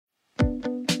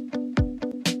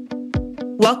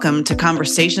Welcome to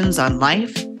Conversations on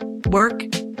Life, Work,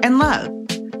 and Love,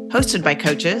 hosted by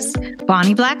coaches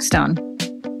Bonnie Blackstone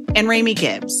and Ramey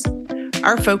Gibbs.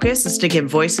 Our focus is to give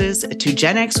voices to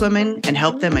Gen X women and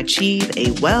help them achieve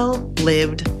a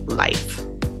well-lived life.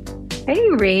 Hey,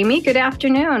 Ramey. Good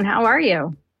afternoon. How are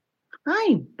you?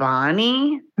 Hi,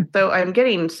 Bonnie. So I'm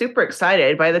getting super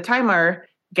excited. By the time our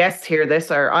guests hear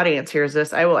this, our audience hears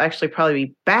this, I will actually probably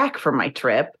be back from my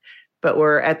trip. But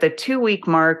we're at the 2-week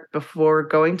mark before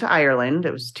going to Ireland.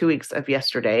 It was 2 weeks of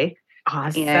yesterday.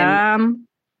 Awesome. And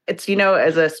it's,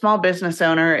 as a small business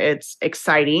owner, it's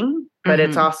exciting, but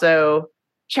it's also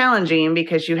challenging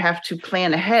because you have to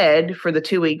plan ahead for the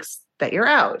 2 weeks that you're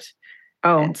out.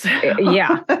 Oh, so,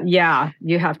 yeah.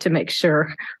 You have to make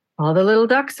sure all the little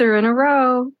ducks are in a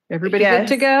row. Everybody's good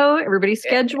to go. Everybody's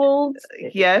scheduled.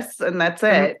 Yes, and that's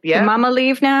it. Yeah. Can mama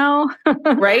leave now?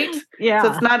 Right? Yeah.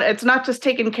 So it's not just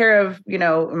taking care of,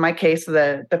 in my case,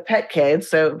 the pet kids.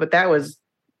 But that was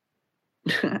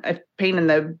a pain in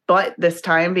the butt this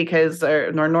time because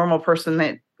our normal person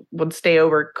that would stay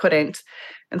over couldn't.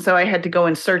 And so I had to go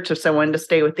in search of someone to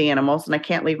stay with the animals, and I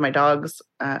can't leave my dogs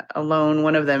alone.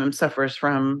 One of them suffers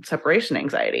from separation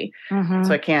anxiety,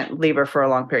 so I can't leave her for a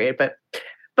long period.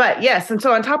 But yes, and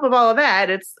so on top of all of that,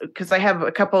 it's because I have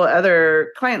a couple of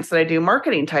other clients that I do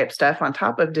marketing type stuff on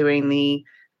top of doing the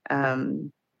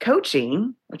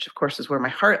coaching, which of course is where my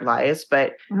heart lies.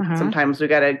 But sometimes we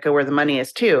got to go where the money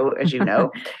is too, as you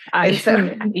know.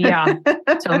 Yeah,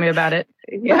 tell me about it.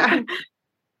 Yeah.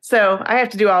 So I have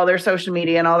to do all their social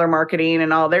media and all their marketing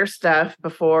and all their stuff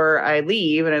before I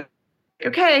leave. And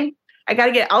I got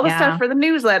to get all the stuff for the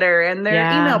newsletter and their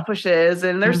email pushes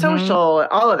and their social,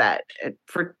 all of that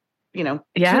for,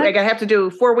 I have to do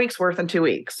 4 weeks worth in 2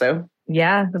 weeks. So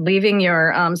yeah, leaving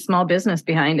your small business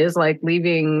behind is like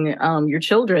leaving your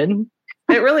children.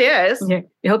 It really is.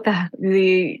 You hope that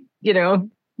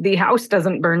the house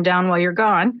doesn't burn down while you're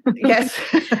gone. Yes.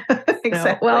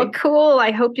 Exactly. Well, cool. I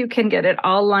hope you can get it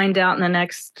all lined out in the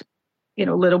next,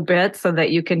 little bit so that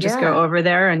you can just go over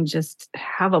there and just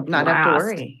have a blast. Not have to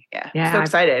worry. Yeah. So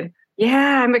excited.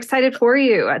 Yeah, I'm excited for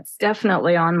you. It's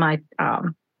definitely on my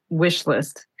wish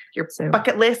list. Your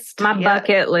bucket list. My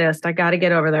bucket list. I got to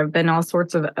get over there. I've been all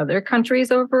sorts of other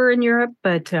countries over in Europe,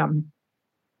 but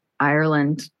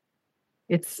Ireland,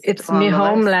 it's my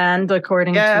homeland,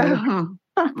 according to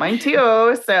mine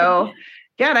too. So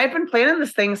yeah, and I've been planning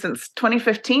this thing since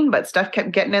 2015, but stuff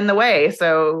kept getting in the way.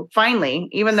 So finally,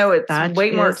 even though it's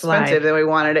way more expensive than we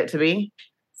wanted it to be,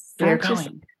 we're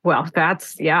going. Well,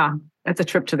 that's a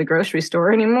trip to the grocery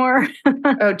store anymore.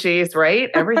 Oh, geez,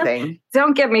 right? Everything.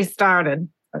 Don't get me started.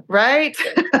 Right?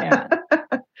 Yeah.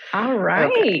 All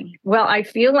right. Okay. Well, I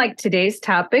feel like today's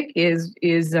topic is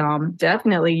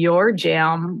definitely your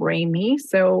jam, Ramey.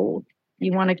 So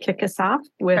you want to kick us off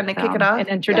with an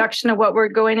introduction of what we're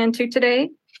going into today?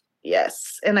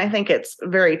 Yes. And I think it's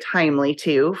very timely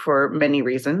too for many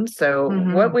reasons. So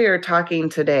what we are talking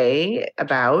today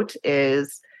about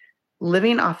is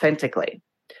living authentically.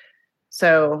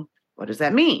 So what does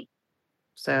that mean?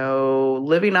 So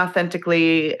living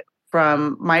authentically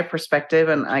from my perspective,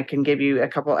 and I can give you a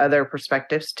couple other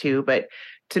perspectives too, but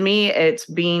to me, it's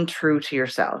being true to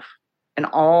yourself and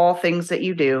all things that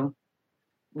you do.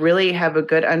 Really have a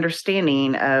good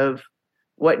understanding of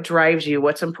what drives you,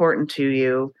 what's important to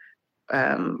you,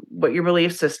 what your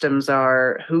belief systems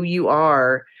are, who you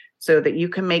are, so that you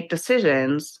can make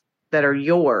decisions that are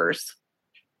yours,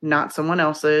 not someone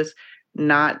else's,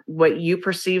 not what you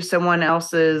perceive someone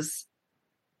else's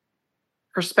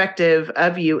perspective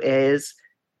of you is,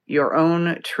 your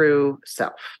own true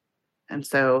self. And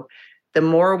so the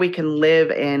more we can live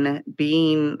in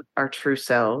being our true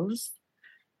selves,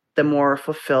 the more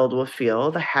fulfilled we'll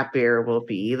feel, the happier we'll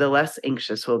be, the less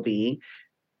anxious we'll be.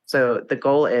 So the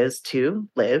goal is to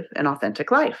live an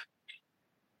authentic life.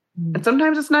 And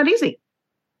sometimes it's not easy.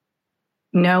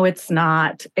 No, it's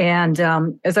not. And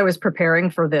as I was preparing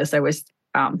for this, I was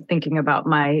thinking about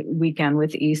my weekend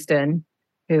with Easton,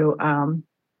 who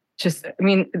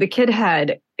the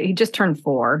kid he just turned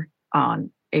 4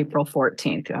 on April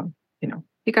 14th.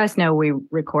 You guys know we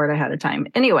record ahead of time.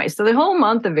 Anyway, so the whole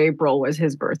month of April was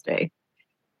his birthday.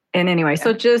 And anyway,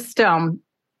 so just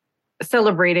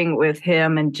celebrating with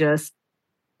him and just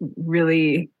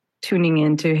really tuning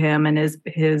into him and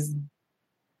his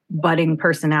budding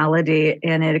personality.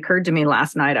 And it occurred to me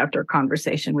last night after a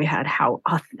conversation we had how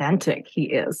authentic he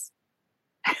is.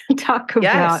 Talk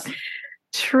about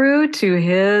true to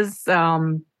his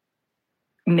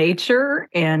nature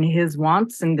and his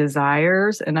wants and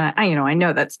desires. And I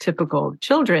know that's typical of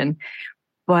children,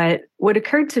 but what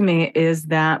occurred to me is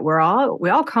that we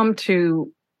all come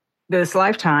to this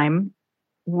lifetime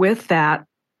with that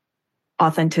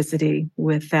authenticity,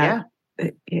 with that,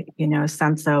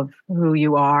 sense of who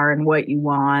you are and what you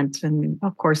want. And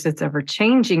of course, it's ever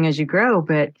changing as you grow.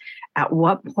 But at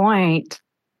what point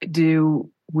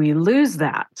do we lose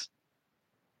that?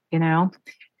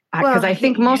 Because I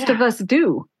think most of us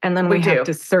do. And then we have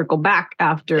to circle back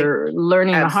after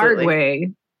learning the hard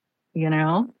way,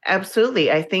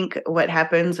 Absolutely. I think what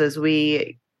happens is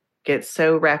we get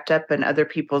so wrapped up in other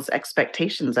people's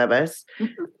expectations of us,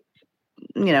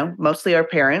 mostly our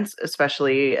parents,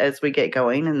 especially as we get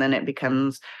going. And then it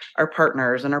becomes our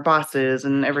partners and our bosses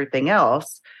and everything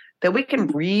else, that we can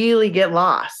really get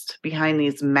lost behind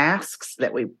these masks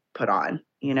that we put on.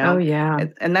 Oh, yeah.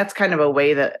 And that's kind of a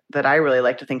way that I really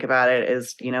like to think about it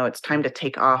is, it's time to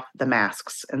take off the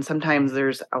masks. And sometimes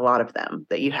there's a lot of them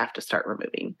that you have to start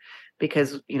removing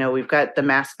because, we've got the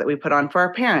mask that we put on for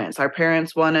our parents. Our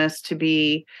parents want us to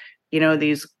be,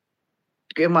 these,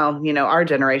 our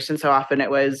generation, so often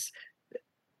it was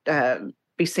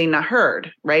be seen, not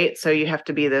heard, right? So you have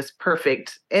to be this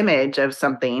perfect image of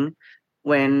something,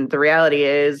 when the reality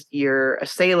is you're a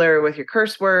sailor with your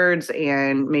curse words,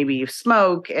 and maybe you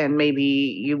smoke, and maybe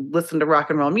you listen to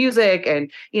rock and roll music,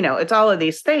 and it's all of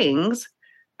these things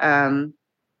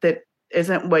that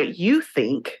isn't what you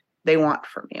think they want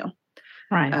from you.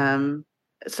 Right.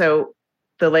 So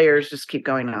the layers just keep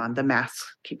going on, the masks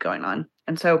keep going on.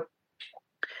 And so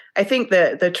I think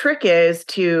the trick is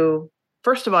to,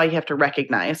 first of all, you have to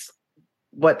recognize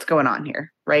what's going on here,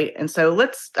 right? And so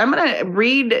I'm going to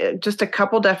read just a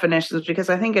couple definitions because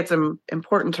I think it's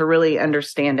important to really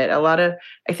understand it.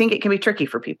 I think it can be tricky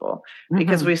for people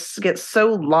because we get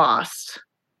so lost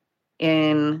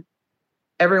in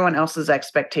everyone else's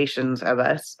expectations of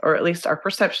us, or at least our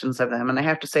perceptions of them. And I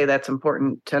have to say that's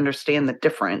important to understand the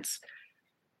difference.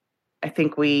 I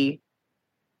think we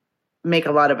make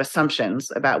a lot of assumptions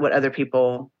about what other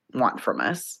people want from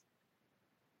us,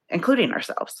 including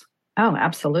ourselves. Oh,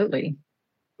 absolutely.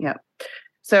 Yeah.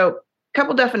 So a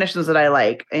couple definitions that I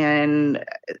like, and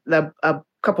a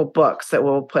couple books that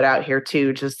we'll put out here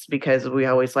too, just because we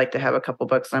always like to have a couple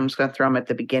books. I'm just going to throw them at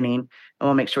the beginning and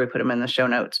we'll make sure we put them in the show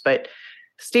notes. But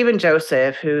Stephen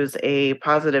Joseph, who's a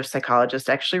positive psychologist,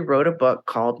 actually wrote a book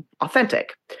called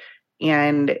Authentic.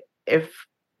 And if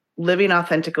living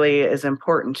authentically is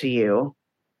important to you,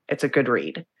 it's a good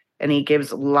read. And he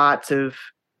gives lots of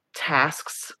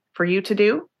tasks for you to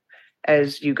do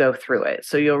as you go through it.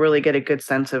 So you'll really get a good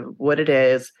sense of what it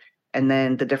is, and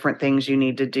then the different things you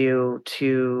need to do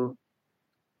to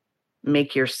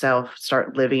make yourself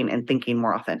start living and thinking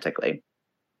more authentically.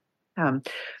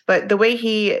 But the way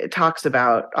he talks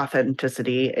about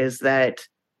authenticity is that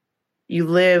you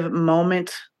live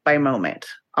moment by moment,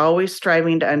 always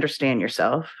striving to understand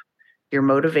yourself, your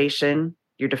motivation,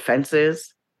 your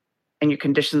defenses, and your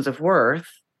conditions of worth,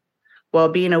 while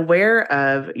being aware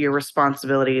of your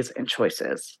responsibilities and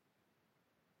choices.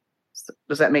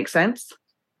 Does that make sense?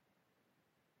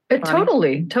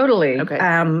 Totally. Okay.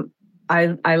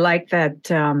 I like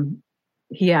that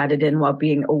he added in while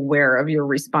being aware of your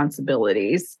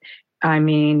responsibilities. I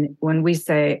mean, when we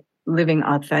say living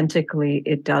authentically,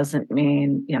 it doesn't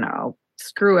mean,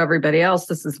 screw everybody else.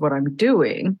 This is what I'm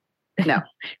doing. No.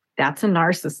 That's a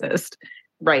narcissist.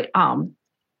 Right.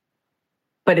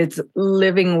 But it's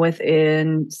living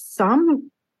within some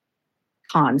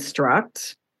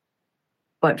construct,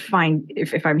 but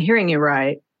if I'm hearing you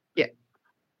right, yeah,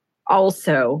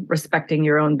 also respecting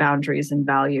your own boundaries and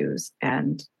values,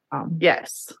 and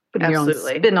yes, putting absolutely.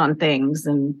 your own spin on things.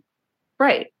 And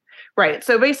right.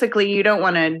 So basically, you don't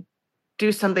want to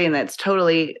do something that's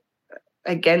totally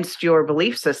against your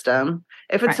belief system.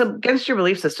 If it's against your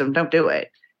belief system, don't do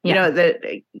it. Yeah.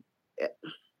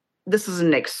 This is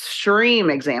an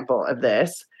extreme example of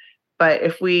this, but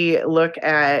if we look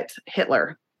at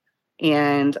Hitler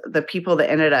and the people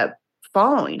that ended up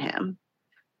following him,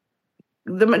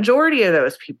 the majority of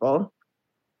those people,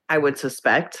 I would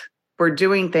suspect, were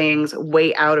doing things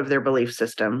way out of their belief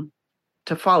system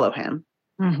to follow him.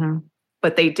 Mm-hmm.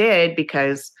 But they did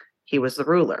because he was the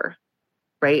ruler,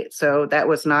 right? So that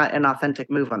was not an authentic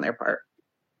move on their part.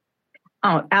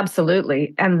 Oh,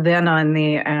 absolutely. And then on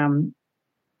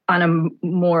a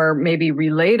more maybe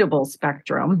relatable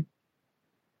spectrum,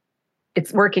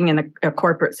 it's working in a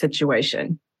corporate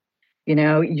situation. You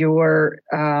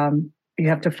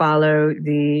have to follow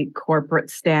the corporate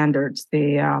standards,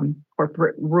 the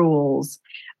corporate rules.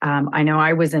 I know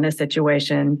I was in a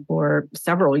situation for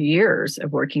several years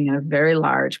of working in a very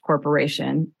large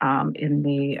corporation in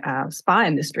the spa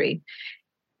industry.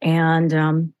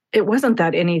 And it wasn't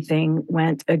that anything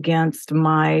went against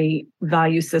my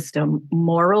value system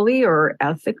morally or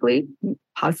ethically,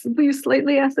 possibly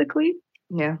slightly ethically.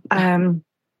 Yeah.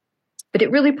 But it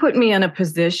really put me in a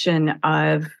position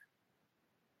of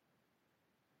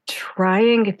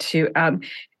trying to, I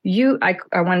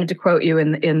wanted to quote you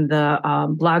in the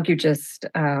blog you just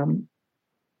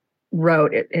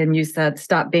wrote it, and you said,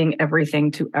 stop being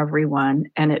everything to everyone.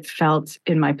 And it felt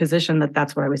in my position that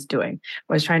that's what I was doing.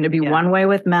 I was trying to be one way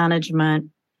with management.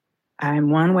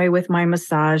 I'm one way with my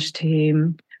massage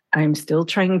team. I'm still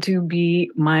trying to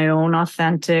be my own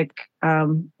authentic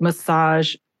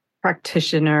massage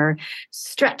practitioner,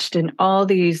 stretched in all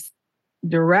these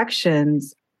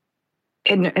directions.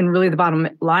 And really the bottom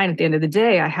line at the end of the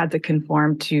day, I had to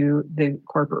conform to the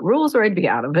corporate rules or I'd be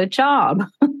out of a job.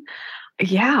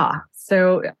 Yeah.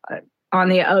 So on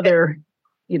the other,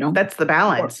 that's the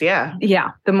balance. Yeah.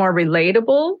 Yeah. The more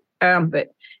relatable.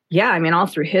 But yeah, I mean, all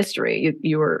through history,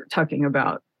 you were talking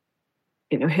about,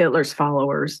 Hitler's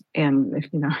followers, and,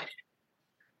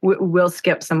 we'll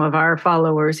skip some of our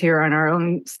followers here on our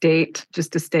own state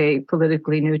just to stay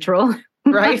politically neutral.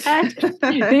 Right.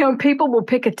 People will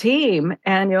pick a team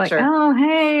and you're like, sure. Oh,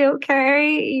 hey,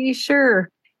 okay, sure.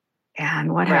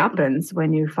 And what happens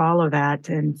when you follow that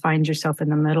and find yourself in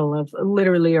the middle of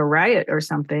literally a riot or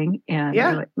something? And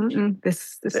you're like,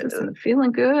 this isn't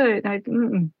feeling good.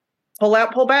 Pull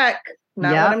out, pull back.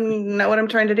 Not what I'm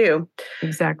trying to do.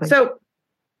 Exactly. So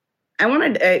I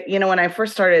wanted, when I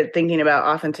first started thinking about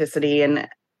authenticity, and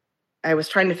I was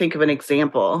trying to think of an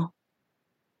example,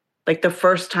 like the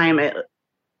first time it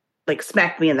like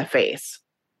smacked me in the face,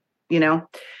 and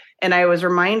I was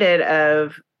reminded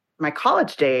of my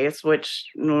college days, which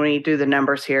when we do the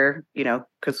numbers here,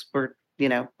 because we're,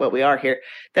 what we are here,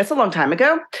 that's a long time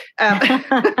ago.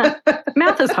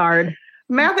 Math is hard.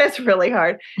 Math is really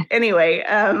hard. Anyway,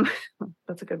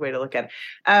 that's a good way to look at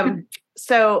it.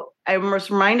 So I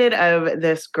was reminded of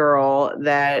this girl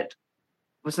that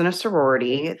was in a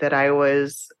sorority that I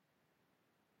was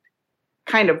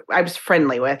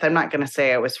friendly with. I'm not going to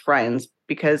say I was friends,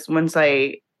 because once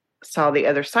I saw the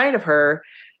other side of her,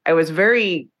 I was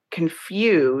very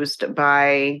confused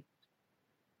by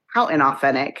how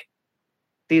inauthentic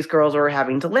these girls were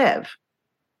having to live.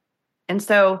 And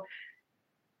so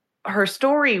her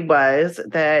story was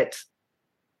that,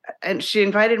 and she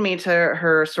invited me to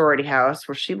her sorority house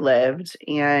where she lived,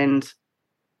 and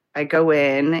I go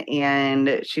in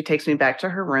and she takes me back to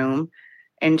her room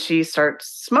and she starts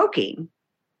smoking.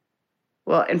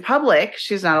 Well, in public,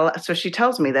 she's not allowed. So she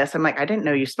tells me this. I'm like, I didn't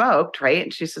know you smoked, right?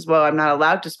 And she says, well, I'm not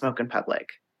allowed to smoke in public.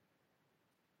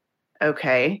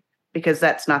 Okay, because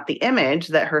that's not the image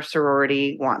that her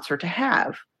sorority wants her to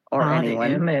have, or anyone.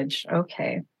 The image.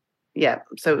 Okay. Yeah.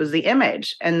 So it was the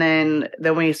image. And then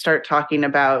we start talking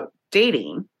about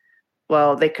dating.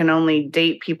 Well, they can only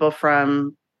date people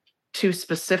from 2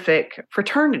 specific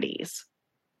fraternities.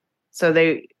 So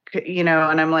they, and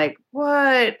I'm like,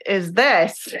 what is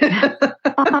this?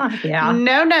 Yeah.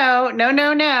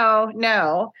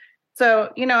 No. So,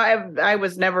 I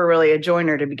was never really a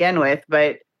joiner to begin with,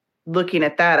 but looking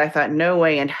at that, I thought, no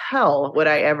way in hell would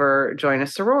I ever join a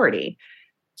sorority.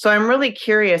 So I'm really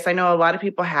curious. I know a lot of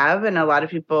people have, and a lot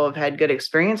of people have had good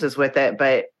experiences with it,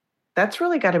 but that's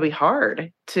really got to be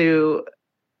hard to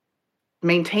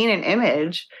maintain an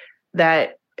image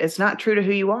that is not true to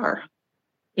who you are.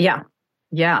 Yeah.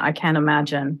 Yeah, I can't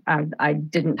imagine. I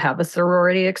didn't have a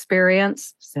sorority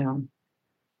experience, so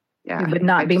it would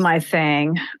not be my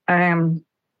thing.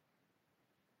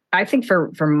 I think for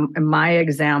my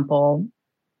example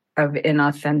of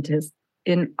inauthenticity,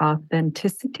 that's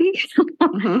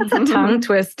a tongue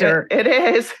twister. It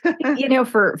is.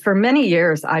 For many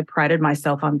years, I prided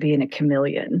myself on being a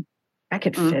chameleon. I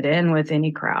could fit in with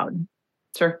any crowd.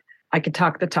 Sure. I could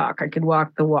talk the talk. I could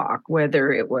walk the walk,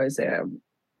 whether it was a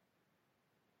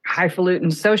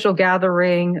highfalutin social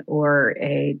gathering or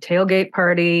a tailgate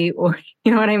party, or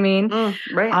you know what I mean?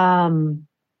 Right.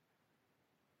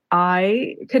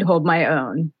 I could hold my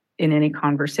own in any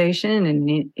conversation,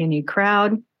 in any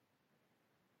crowd.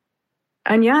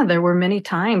 And yeah, there were many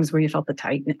times where I felt the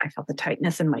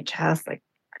tightness in my chest. Like,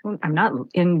 I'm not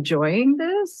enjoying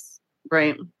this.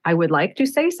 Right. I would like to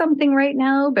say something right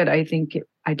now, but I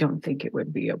don't think it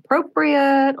would be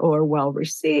appropriate or well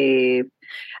received.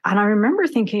 And I remember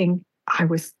thinking I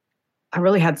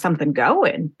really had something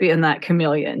going being that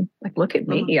chameleon. Like, look at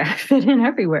me, I fit in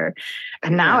everywhere.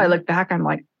 And now I look back, I'm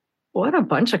like, what a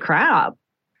bunch of crap.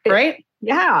 Right?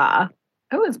 Yeah.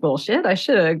 That was bullshit. I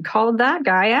should have called that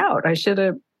guy out. I should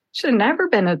have never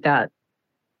been at that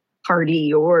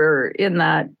party or in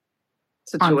that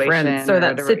situation. So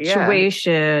that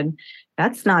situation.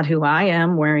 that's not who I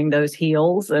am, wearing those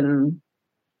heels and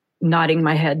nodding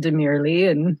my head demurely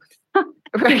and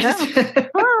Right.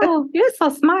 oh, you're so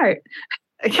smart.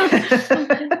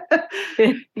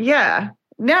 Yeah.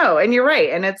 No, and you're right.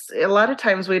 And it's a lot of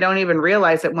times we don't even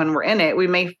realize it when we're in it. We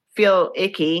may feel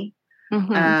icky,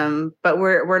 but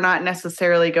we're not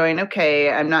necessarily going, okay,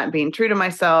 I'm not being true to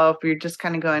myself. You're just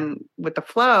kind of going with the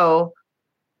flow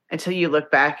until you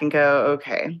look back and go,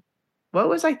 okay, what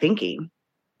was I thinking?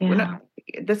 Yeah.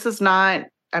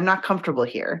 I'm not comfortable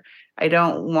here. I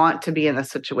don't want to be in this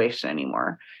situation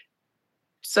anymore.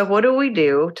 So what do we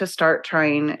do to start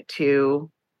trying to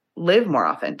live more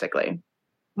authentically?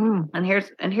 And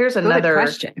here's another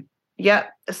question. Yeah.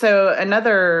 So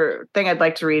another thing I'd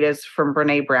like to read is from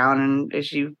Brene Brown. And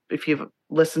if you've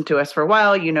listened to us for a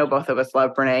while, you know both of us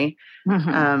love Brene.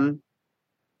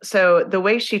 So the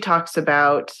way she talks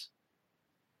about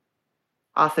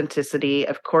authenticity,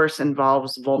 of course,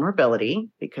 involves vulnerability,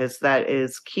 because that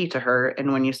is key to her.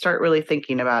 And when you start really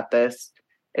thinking about this,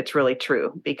 it's really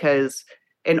true, because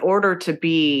in order to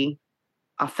be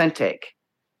authentic,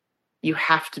 you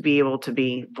have to be able to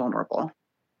be vulnerable.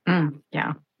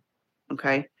 Yeah.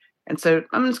 Okay. And so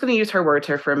I'm just going to use her words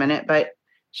here for a minute, but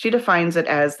she defines it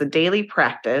as the daily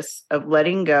practice of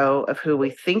letting go of who we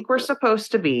think we're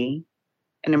supposed to be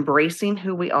and embracing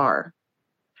who we are.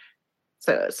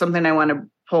 So something I want to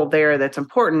pull there that's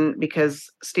important, because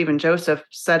Stephen Joseph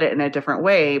said it in a different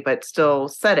way, but still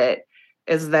said it,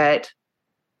 is that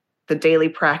the daily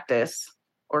practice,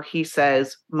 or he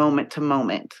says moment to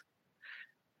moment.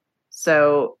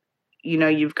 So,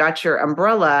 you've got your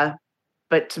umbrella,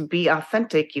 but to be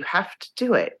authentic, you have to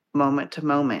do it moment to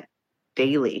moment,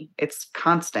 daily. It's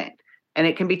constant. And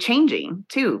it can be changing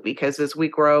too, because as we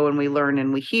grow and we learn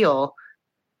and we heal,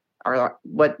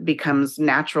 what becomes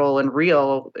natural and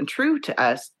real and true to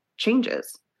us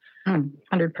changes.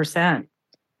 100%.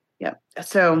 Yeah.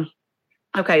 So,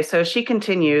 okay. So she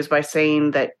continues by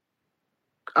saying that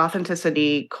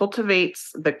authenticity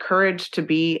cultivates the courage to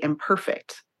be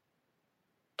imperfect,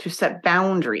 to set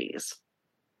boundaries,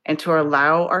 and to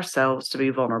allow ourselves to be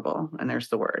vulnerable. And there's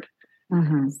the word.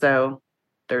 So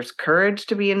there's courage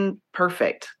to be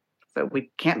imperfect. So we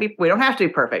don't have to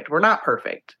be perfect. We're not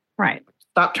perfect. Right.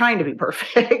 Stop trying to be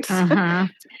perfect. Yeah.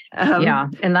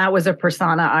 And that was a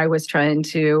persona I was trying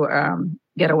to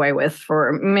get away with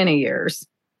for many years.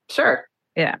 Sure.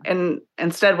 Yeah. And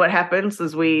instead what happens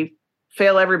is we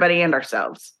fail everybody and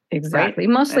ourselves. Exactly.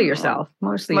 Right? Mostly yourself.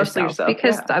 Mostly yourself.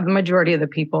 Because the majority of the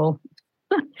people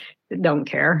don't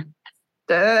care.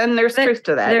 And there's truth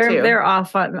to that too. They're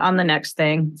off on the next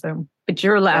thing. So, but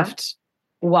you're left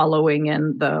wallowing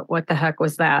in what the heck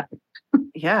was that?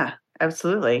 Yeah,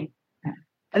 absolutely.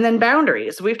 And then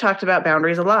boundaries. We've talked about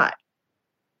boundaries a lot.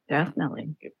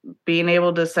 Definitely. Being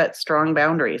able to set strong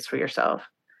boundaries for yourself.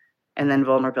 And then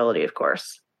vulnerability, of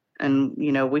course. And,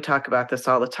 we talk about this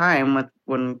all the time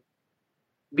when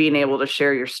being able to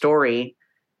share your story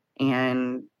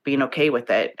and being okay with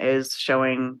it is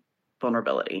showing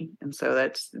vulnerability. And so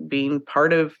that's being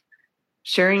part of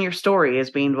sharing your story,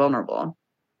 is being vulnerable.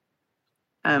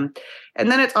 And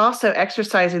then it's also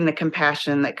exercising the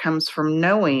compassion that comes from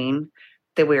knowing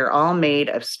that we are all made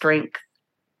of strength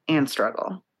and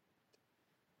struggle.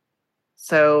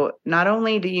 So not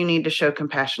only do you need to show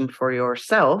compassion for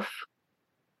yourself,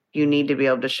 you need to be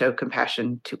able to show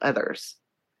compassion to others.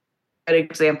 An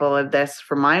example of this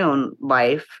from my own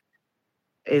life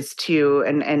is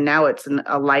and now it's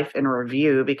a life in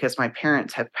review, because my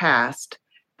parents have passed,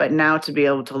 but now to be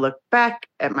able to look back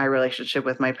at my relationship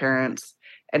with my parents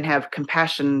and have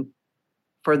compassion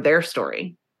for their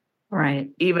story. Right.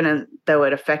 Even though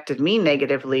it affected me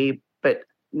negatively, but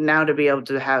now to be able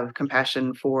to have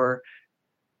compassion for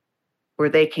where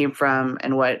they came from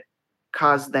and what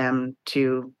caused them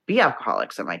to be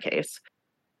alcoholics in my case.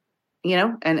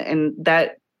 And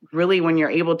that really, when you're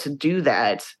able to do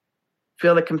that,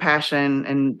 feel the compassion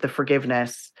and the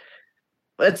forgiveness,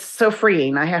 it's so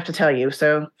freeing, I have to tell you.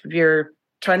 So if you're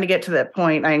trying to get to that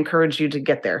point, I encourage you to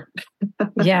get there.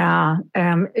 Yeah.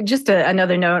 Just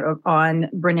another note on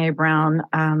Brene Brown.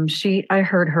 I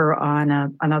heard her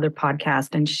on another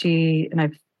podcast, and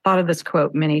I've thought of this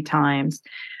quote many times,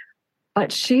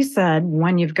 but she said,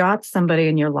 when you've got somebody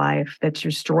in your life that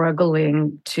you're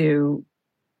struggling to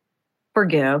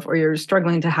forgive, or you're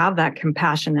struggling to have that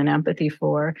compassion and empathy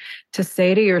for, to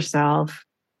say to yourself,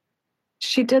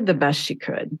 she did the best she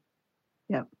could.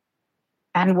 Yeah.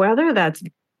 And whether that's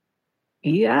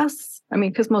BS,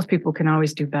 because most people can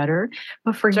always do better,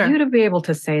 but for you to be able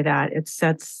to say that, it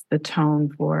sets the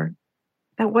tone for,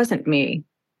 that wasn't me.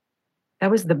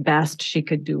 That was the best she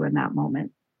could do in that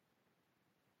moment.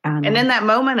 And in that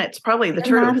moment, it's probably the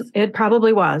truth. It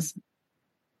probably was.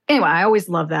 Anyway, I always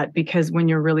love that, because when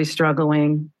you're really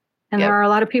struggling, and there are a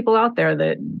lot of people out there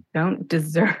that don't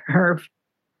deserve.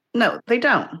 No, they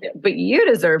don't. But you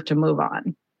deserve to move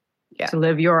on, to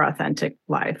live your authentic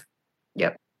life.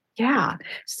 Yep. Yeah.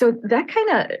 So that kind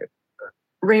of,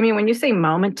 Rami, when you say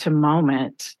moment to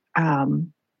moment,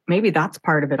 maybe that's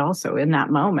part of it also. In that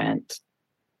moment,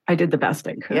 I did the best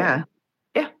I could. Yeah.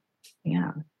 Yeah.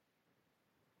 Yeah.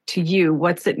 To you,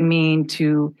 what's it mean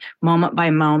to moment by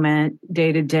moment,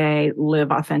 day to day,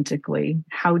 live authentically?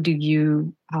 How do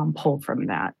you pull from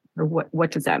that? Or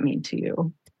what does that mean to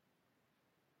you?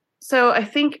 So I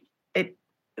think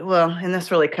and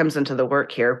this really comes into the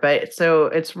work here, but so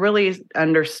it's really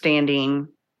understanding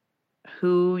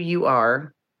who you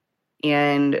are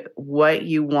and what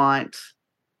you want,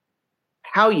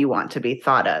 how you want to be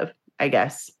thought of, I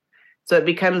guess. So it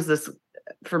becomes this,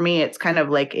 for me, it's kind of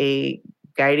like a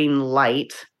guiding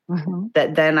light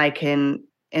that then I can,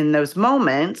 in those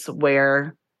moments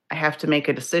where I have to make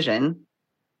a decision,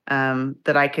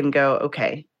 that I can go,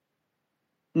 okay,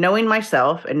 knowing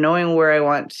myself and knowing where I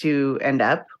want to end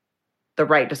up, the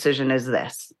right decision is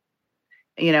this.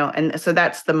 And so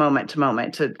that's the moment to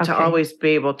moment, to always be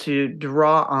able to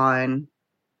draw on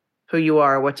who you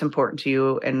are, what's important to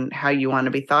you, and how you want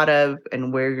to be thought of,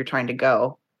 and where you're trying to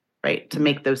go, right? To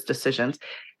make those decisions.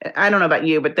 I don't know about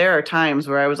you, but there are times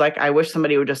where I was like, I wish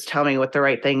somebody would just tell me what the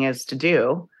right thing is to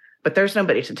do, but there's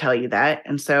nobody to tell you that.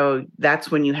 And so that's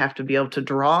when you have to be able to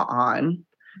draw on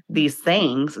these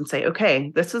things and say,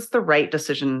 okay, this is the right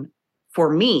decision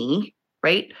for me,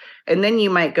 right? And then you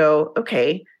might go,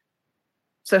 okay,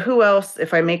 so who else,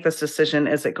 if I make this decision,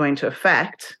 is it going to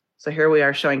affect? So here we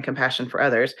are showing compassion for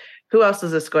others. Who else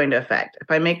is this going to affect?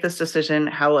 If I make this decision,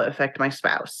 how will it affect my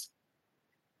spouse?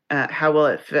 How will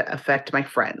it affect my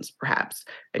friends, perhaps?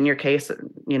 In your case,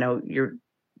 you're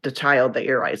the child that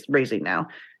you're raising now.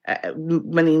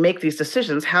 When you make these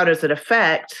decisions, how does it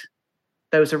affect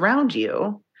those around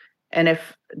you? And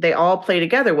if they all play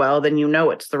together well, then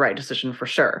it's the right decision for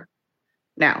sure.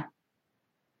 Now,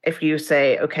 if you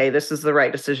say, okay, this is the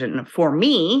right decision for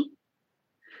me,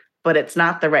 but it's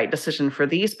not the right decision for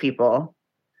these people,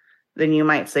 then you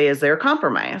might say, is there a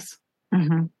compromise?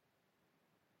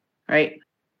 Right?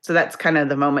 So that's kind of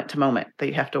the moment to moment that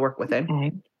you have to work within.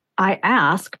 Okay. I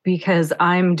ask because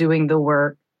I'm doing the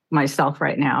work myself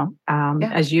right now,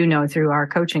 as you know, through our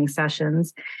coaching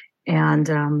sessions. And,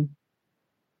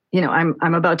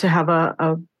 I'm about to have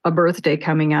a birthday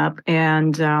coming up.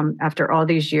 And after all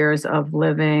these years of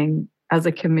living as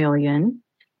a chameleon,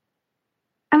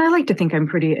 and I like to think I'm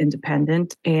pretty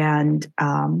independent and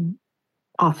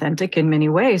authentic in many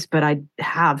ways, but I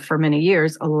have for many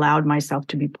years allowed myself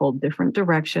to be pulled different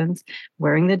directions,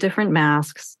 wearing the different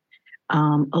masks,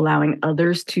 allowing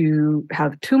others to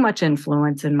have too much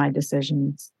influence in my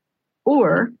decisions,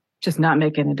 or just not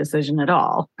making a decision at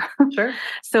all. Sure.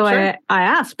 So sure. I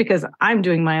asked because I'm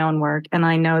doing my own work, and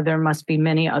I know there must be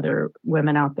many other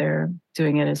women out there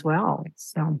doing it as well.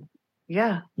 So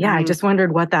I just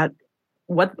wondered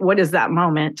what is that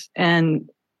moment? And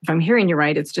if I'm hearing you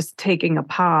right, it's just taking a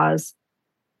pause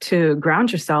to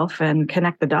ground yourself and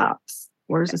connect the dots.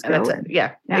 Where's this going? That's it.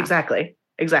 Yeah, exactly.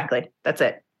 That's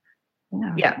it.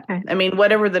 Yeah. Okay. I mean,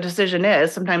 whatever the decision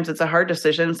is, sometimes it's a hard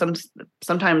decision.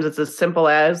 Sometimes it's as simple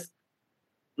as,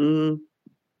 do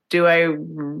I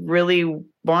really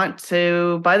want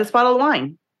to buy this bottle of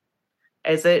wine?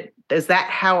 Is that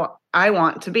how I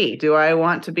want to be? Do I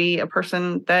want to be a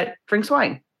person that drinks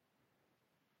wine?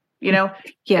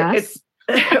 Yes.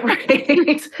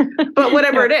 Right. But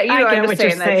whatever it is, I'm just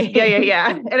saying that. Yeah.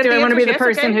 And do I want to be the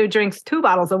person who drinks 2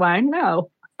 bottles of wine?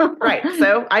 No. Right.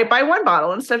 So I buy 1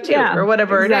 bottle instead of 2, or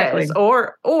whatever it is.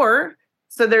 Or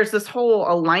so there's this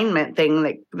whole alignment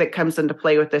thing that comes into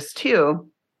play with this too.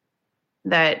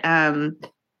 That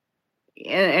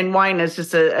and wine is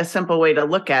just a simple way to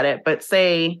look at it. But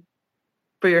say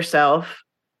for yourself,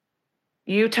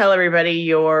 you tell everybody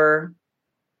you're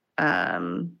a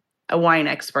wine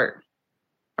expert,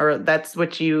 or that's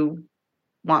what you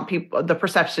want people, the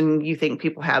perception you think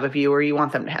people have of you, or you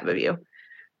want them to have of you.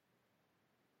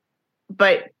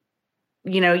 But,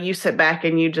 you sit back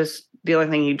and the only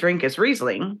thing you drink is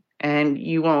Riesling, and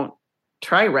you won't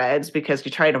try reds because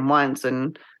you tried them once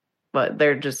but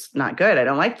they're just not good. I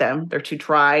don't like them. They're too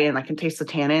dry and I can taste the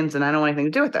tannins and I don't want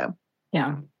anything to do with them.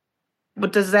 Yeah.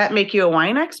 But does that make you a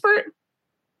wine expert?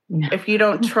 No. If you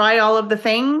don't try all of the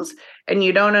things and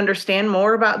you don't understand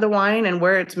more about the wine and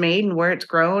where it's made and where it's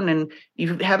grown, and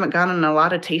you haven't gone on a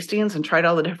lot of tastings and tried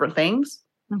all the different things?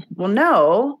 Well,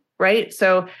 no. Right.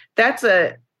 So that's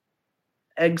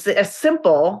a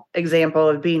simple example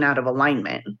of being out of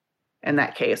alignment in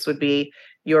that case would be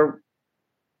you're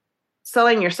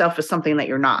selling yourself as something that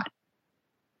you're not.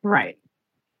 Right.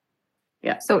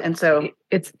 Yeah. So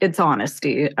it's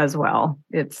honesty as well.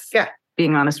 It's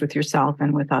being honest with yourself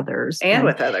and with others. And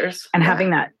with others. And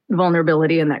having that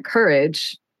vulnerability and that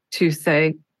courage to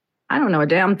say, I don't know a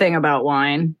damn thing about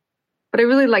wine, but I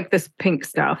really like this pink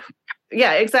stuff.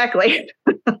 Yeah, exactly.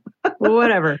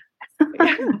 Whatever.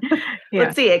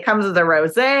 Let's see. It comes as a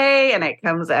rosé, and it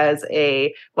comes as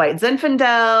a white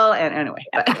Zinfandel, and anyway.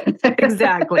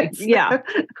 Exactly. Yeah,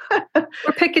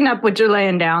 we're picking up what you're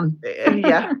laying down.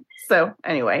 Yeah. So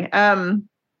anyway,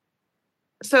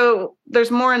 so there's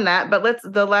more in that, but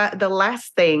the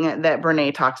last thing that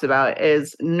Brene talks about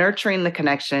is nurturing the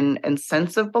connection and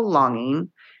sense of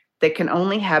belonging that can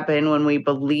only happen when we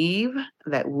believe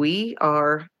that we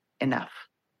are enough.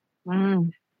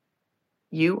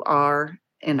 You are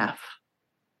enough.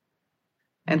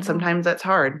 And sometimes that's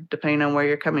hard depending on where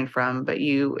you're coming from. But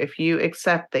if you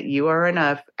accept that you are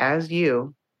enough as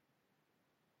you,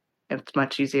 it's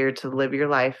much easier to live your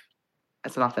life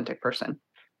as an authentic person.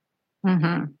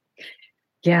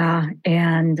 Yeah.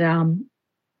 And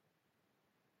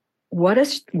what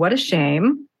a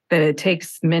shame that it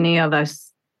takes many of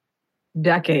us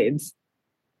decades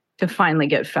to finally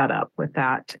get fed up with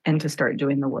that and to start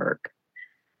doing the work.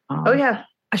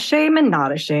 A shame and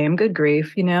not a shame. Good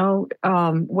grief.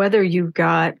 Whether you've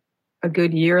got a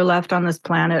good year left on this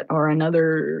planet or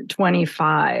another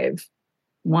 25,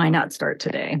 why not start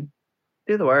today?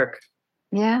 Do the work.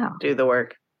 Yeah. Do the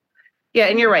work. Yeah.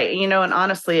 And you're right. And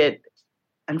honestly,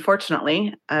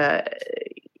 unfortunately, a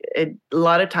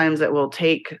lot of times it will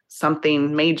take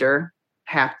something major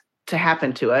to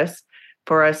happen to us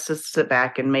for us to sit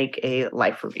back and make a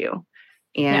life review.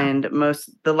 And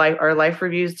our life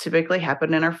reviews typically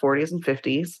happen in our 40s and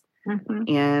 50s.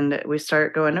 And we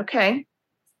start going, okay,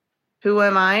 who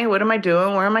am I? What am I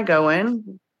doing? Where am I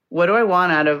going? What do I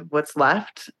want out of what's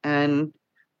left? And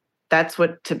that's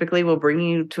what typically will bring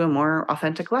you to a more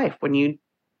authentic life, when you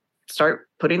start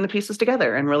putting the pieces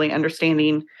together and really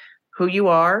understanding who you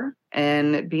are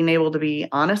and being able to be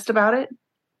honest about it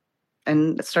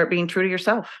and start being true to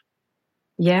yourself.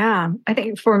 Yeah, I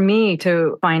think for me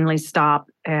to finally stop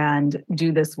and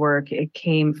do this work, it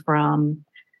came from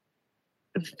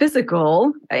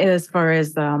physical, as far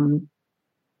as I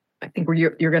think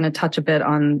you're going to touch a bit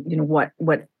on what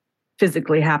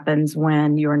physically happens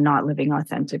when you're not living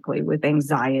authentically, with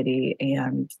anxiety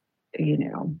and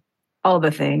all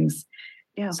the things.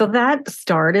 Yeah. So that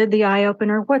started the eye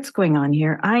opener. What's going on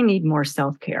here? I need more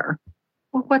self-care.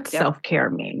 Well, what's self-care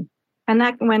mean? And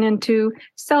that went into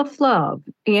self-love.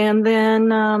 And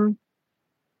then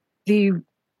the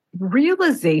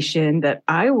realization that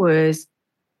I was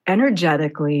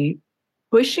energetically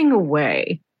pushing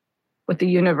away what the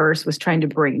universe was trying to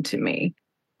bring to me.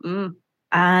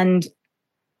 And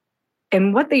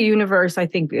what the universe, I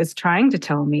think, is trying to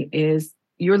tell me is,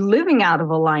 you're living out of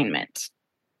alignment.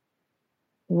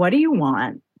 What do you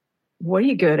want? What are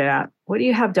you good at? What do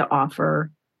you have to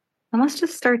offer? And let's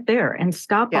just start there and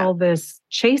stop all this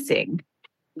chasing.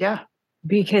 Yeah.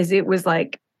 Because it was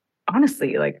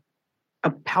honestly, a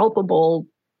palpable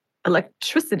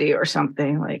electricity or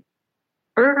something.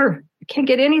 I can't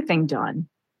get anything done.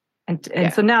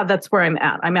 And so now that's where I'm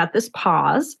at. I'm at this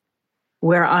pause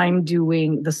where I'm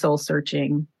doing the soul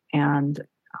searching and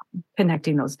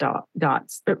connecting those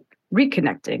dots,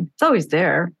 reconnecting. It's always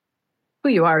there. Who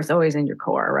you are is always in your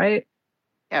core, right?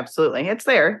 Absolutely. It's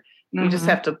there. You just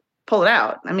have to pull it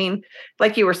out. I mean,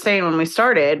 like you were saying when we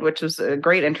started, which was a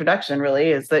great introduction, really,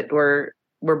 is that we're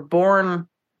born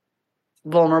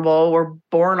vulnerable. We're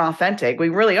born authentic. We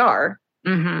really are.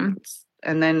 And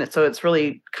then, so it's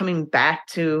really coming back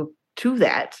to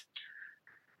that.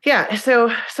 Yeah.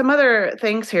 So some other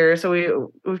things here. So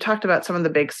we've talked about some of the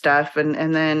big stuff, and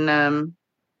then,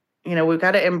 we've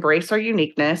got to embrace our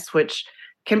uniqueness, which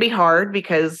can be hard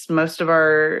because most of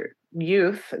our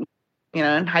youth,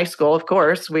 in high school, of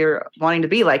course, we were wanting to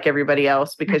be like everybody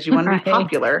else because you want to be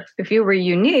popular. If you were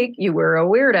unique, you were a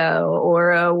weirdo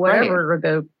or whatever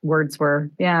the words were.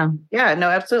 Yeah. Yeah,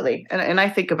 no, absolutely. And I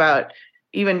think about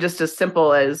even just as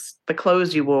simple as the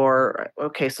clothes you wore.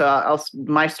 Okay, so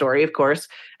my story, of course,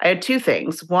 I had two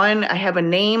things. One, I have a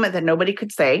name that nobody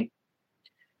could say,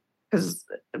 because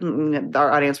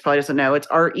our audience probably doesn't know. It's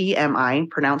Remi,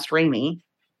 pronounced Rami.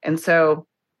 And so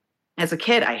as a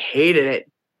kid, I hated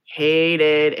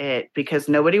it because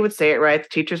nobody would say it right. The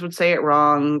teachers would say it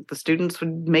wrong. The students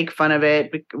would make fun of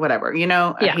it, whatever,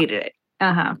 I hated it.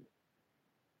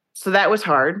 So that was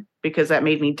hard because that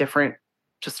made me different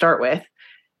to start with.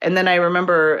 And then I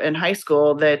remember in high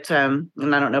school that, and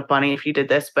I don't know, Bonnie, if you did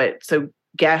this, but so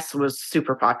Guess was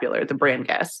super popular, the brand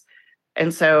Guess.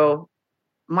 And so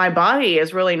my body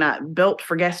is really not built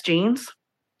for Guess jeans,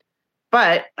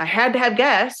 but I had to have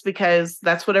Guess because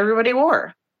that's what everybody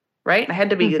wore, right? I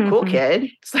had to be the cool kid.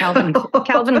 So.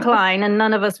 Calvin Klein, and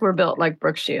none of us were built like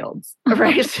Brooke Shields.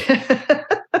 Right.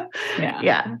 Yeah.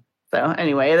 Yeah. So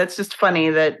anyway, that's just funny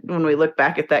that when we look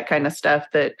back at that kind of stuff,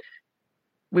 that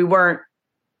we weren't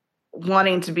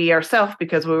wanting to be ourselves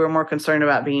because we were more concerned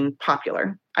about being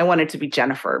popular. I wanted to be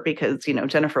Jennifer because,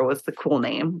 Jennifer was the cool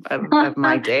name of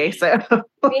my day. So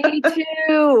me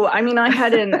too. I mean, I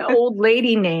had an old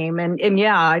lady name and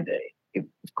yeah,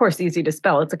 of course, easy to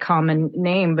spell. It's a common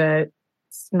name, but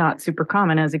it's not super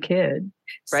common as a kid.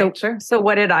 Right, sure. So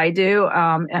what did I do?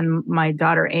 And my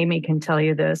daughter Amy can tell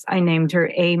you this. I named her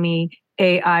Amy,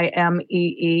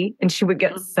 Aimee, and she would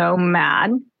get so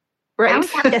mad. Right.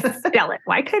 I have to spell it.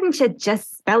 Why couldn't you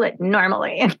just spell it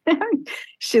normally?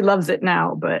 She loves it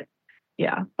now, but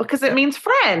yeah. Well, because it means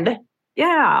friend.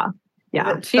 Yeah.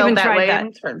 Yeah. She even tried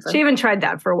that. She even tried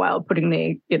that for a while, putting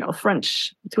the,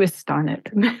 French twist on it.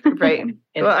 Right.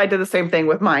 Well, I did the same thing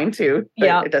with mine too.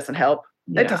 Yeah. It doesn't help.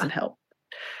 Yeah. It doesn't help.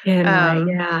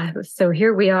 Anyway, yeah. So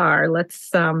here we are.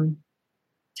 Let's tell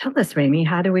us, Rami,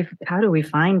 how do we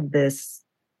find this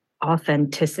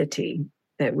authenticity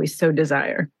that we so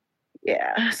desire?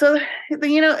 Yeah. So,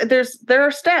 there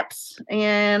are steps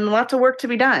and lots of work to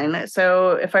be done.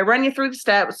 So if I run you through the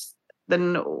steps,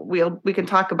 then we can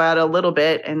talk about a little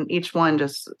bit, and each one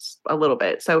just a little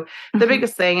bit. So the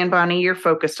biggest thing, and Bonnie, you're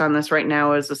focused on this right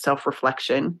now, is a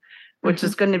self-reflection, which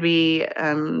is going to be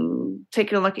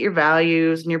taking a look at your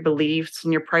values and your beliefs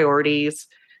and your priorities,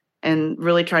 and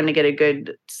really trying to get a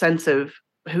good sense of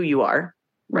who you are,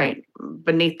 right?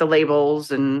 Beneath the labels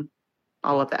and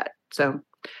all of that. So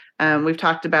we've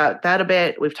talked about that a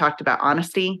bit. We've talked about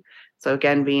honesty. So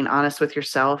again, being honest with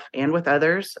yourself and with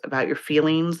others about your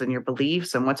feelings and your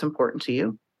beliefs and what's important to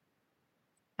you.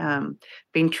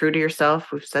 Being true to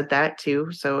yourself. We've said that too.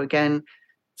 So again,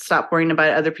 stop worrying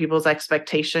about other people's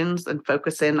expectations and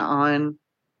focus in on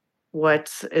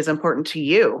what is important to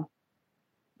you,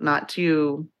 not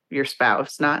to your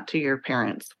spouse, not to your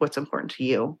parents, what's important to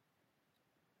you.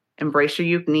 Embrace your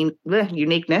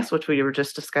uniqueness, which we were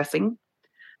just discussing.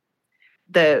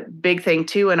 The big thing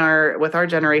too with our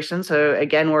generation. So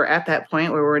again, we're at that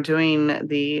point where we're doing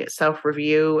the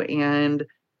self-review and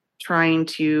trying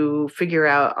to figure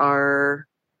out our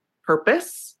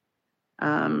purpose.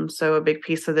 So a big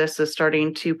piece of this is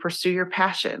starting to pursue your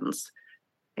passions.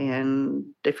 And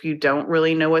if you don't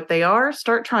really know what they are,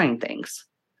 start trying things.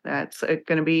 That's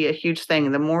going to be a huge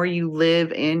thing. The more you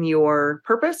live in your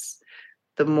purpose,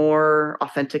 the more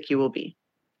authentic you will be.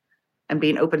 And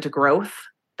being open to growth.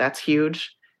 That's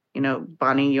huge.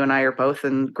 Bonnie, you and I are both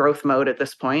in growth mode at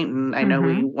this point. And I know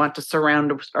we want to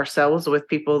surround ourselves with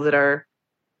people that are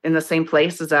in the same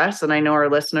place as us. And I know our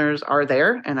listeners are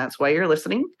there, and that's why you're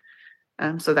listening.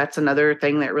 So that's another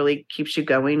thing that really keeps you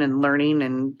going and learning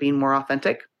and being more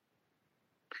authentic.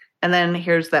 And then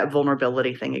here's that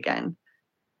vulnerability thing again.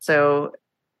 So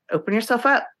open yourself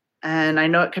up. And I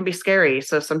know it can be scary.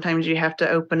 So sometimes you have to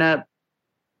open up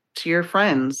to your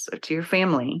friends or to your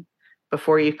family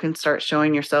before you can start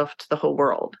showing yourself to the whole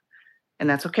world. And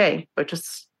that's okay, but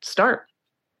just start,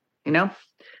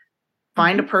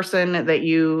 find a person that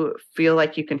you feel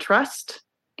like you can trust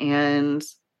and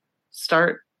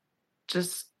start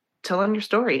just telling your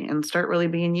story and start really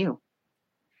being you.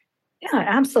 Yeah,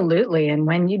 absolutely. And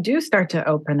when you do start to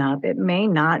open up, it may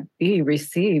not be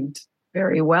received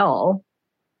very well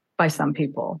by some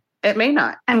people. It may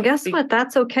not. And guess what?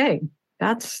 That's okay.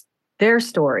 That's their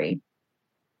story.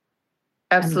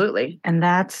 Absolutely. And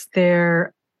that's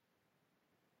their,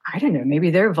 I don't know, maybe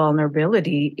their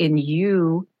vulnerability in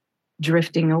you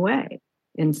drifting away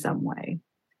in some way.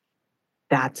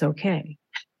 That's okay.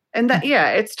 And that,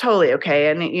 it's totally okay.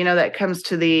 And, that comes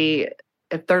to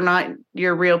if they're not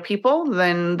your real people,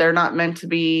 then they're not meant to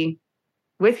be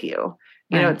with you.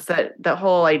 It's that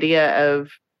whole idea of,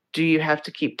 do you have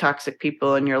to keep toxic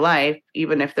people in your life,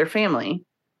 even if they're family?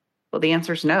 Well, the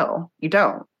answer is no, you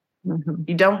don't.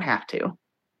 You don't have to.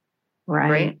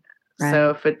 Right.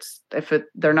 So if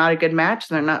they're not a good match,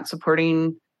 they're not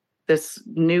supporting this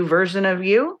new version of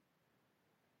you,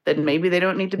 then maybe they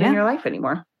don't need to be in your life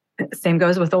anymore. Same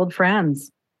goes with old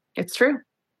friends. It's true.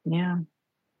 Yeah.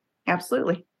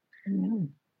 Absolutely.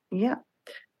 Yeah.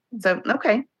 So,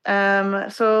 okay.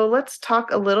 So let's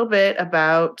talk a little bit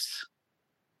about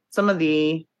some of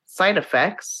the side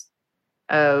effects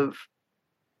of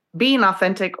being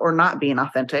authentic or not being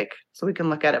authentic. So we can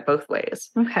look at it both ways.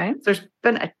 Okay. There's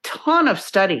been a ton of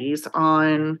studies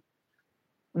on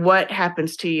what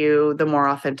happens to you the more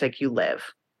authentic you live.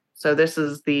 So this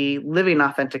is the living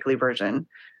authentically version.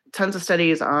 Tons of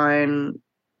studies on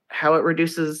how it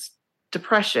reduces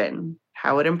depression,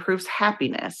 how it improves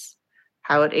happiness,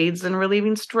 how it aids in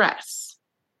relieving stress,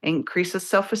 increases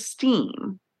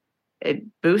self-esteem, it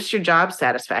boosts your job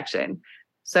satisfaction.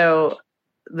 So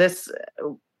this,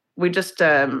 we just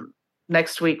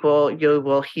next week you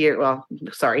will hear. Well,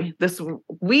 sorry,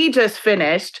 we just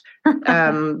finished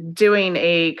doing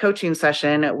a coaching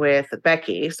session with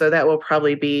Becky, so that will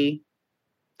probably be,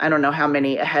 I don't know how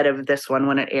many ahead of this one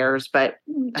when it airs, but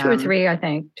 2 or 3, I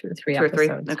think 2 or 3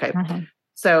 episodes. Okay.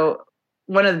 So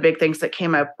one of the big things that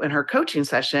came up in her coaching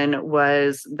session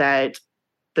was that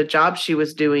the job she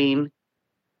was doing,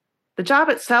 the job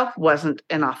itself wasn't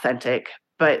inauthentic,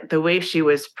 but the way she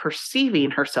was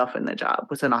perceiving herself in the job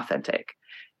was inauthentic.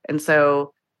 And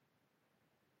so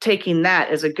taking that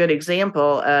as a good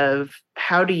example of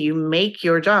how do you make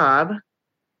your job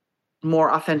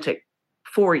more authentic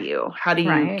for you?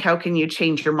 How can you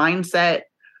change your mindset,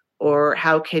 or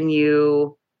how can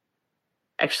you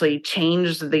actually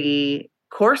change the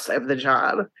course of the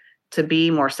job to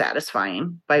be more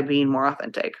satisfying by being more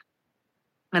authentic?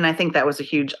 And I think that was a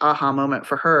huge aha moment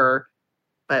for her,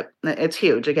 but it's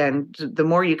huge. Again, the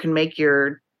more you can make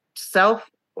yourself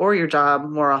or your job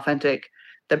more authentic,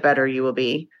 the better you will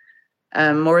be.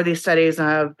 More of these studies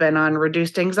have been on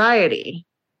reduced anxiety.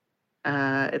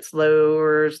 It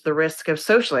lowers the risk of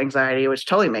social anxiety, which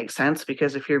totally makes sense,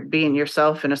 because if you're being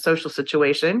yourself in a social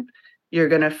situation, you're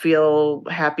going to feel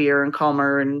happier and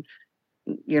calmer, and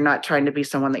you're not trying to be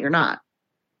someone that you're not.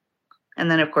 And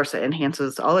then, of course, it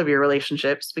enhances all of your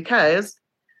relationships because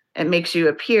it makes you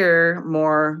appear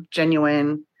more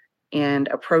genuine and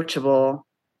approachable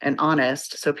and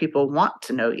honest, so people want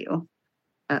to know you.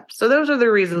 So those are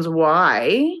the reasons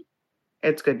why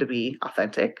it's good to be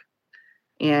authentic.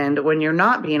 And when you're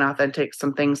not being authentic,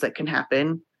 some things that can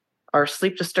happen are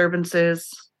sleep disturbances,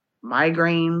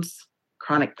 migraines,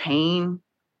 chronic pain,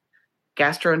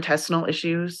 gastrointestinal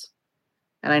issues.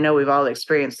 And I know we've all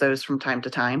experienced those from time to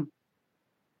time.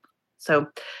 So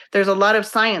there's a lot of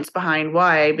science behind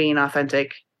why being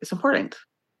authentic is important.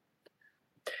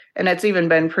 And it's even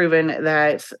been proven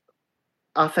that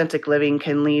authentic living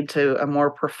can lead to a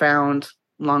more profound,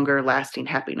 longer lasting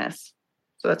happiness.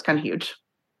 So that's kind of huge.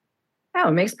 Oh,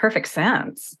 it makes perfect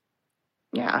sense.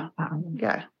 Yeah.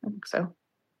 Yeah, I think so.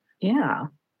 Yeah.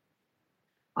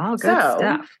 All good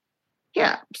stuff.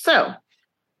 Yeah. So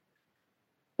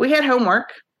we had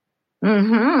homework.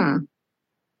 Mm-hmm.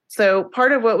 So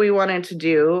part of what we wanted to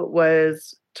do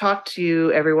was talk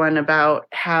to everyone about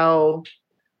how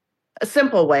a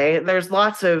simple way, there's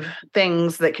lots of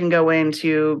things that can go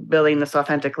into building this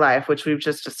authentic life, which we've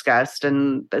just discussed.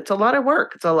 And it's a lot of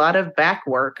work. It's a lot of back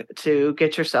work to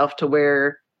get yourself to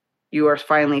where you are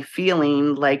finally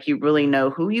feeling like you really know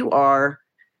who you are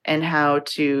and how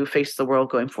to face the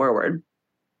world going forward.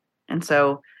 And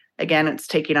so, again, it's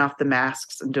taking off the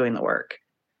masks and doing the work.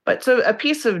 But so a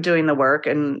piece of doing the work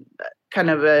and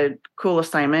kind of a cool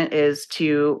assignment is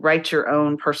to write your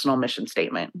own personal mission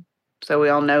statement. So we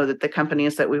all know that the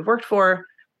companies that we've worked for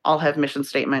all have mission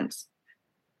statements.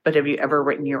 But have you ever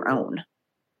written your own?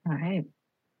 All right.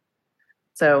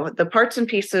 So the parts and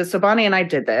pieces, so Bonnie and I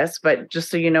did this, but just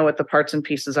so you know what the parts and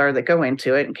pieces are that go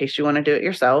into it, in case you want to do it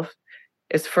yourself,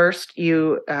 is first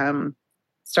you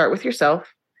start with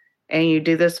yourself. And you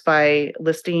do this by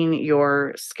listing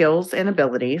your skills and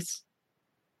abilities,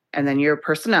 and then your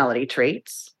personality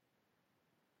traits,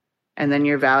 and then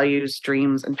your values,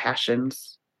 dreams, and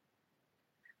passions.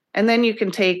 And then you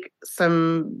can take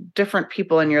some different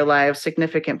people in your lives,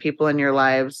 significant people in your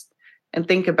lives, and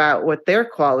think about what their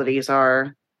qualities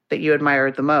are that you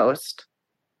admire the most,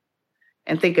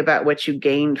 and think about what you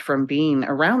gained from being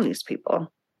around these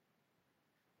people.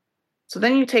 So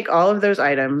then you take all of those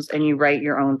items and you write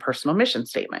your own personal mission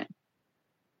statement.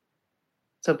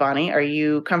 So Bonnie, are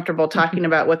you comfortable talking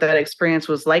about what that experience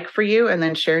was like for you and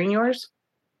then sharing yours?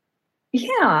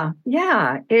 Yeah.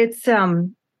 It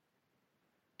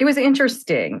was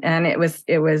interesting, and it was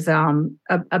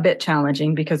a bit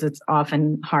challenging because it's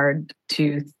often hard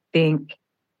to think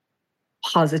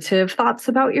positive thoughts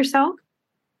about yourself,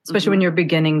 especially when you're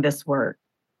beginning this work.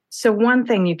 So one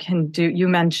thing you can do, you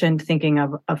mentioned thinking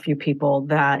of a few people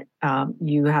that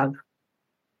you have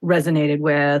resonated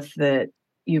with, that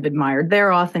you've admired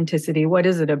their authenticity. What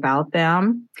is it about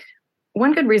them?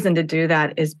 One good reason to do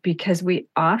that is because we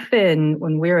often,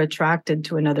 when we're attracted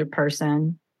to another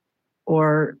person,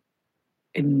 or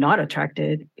not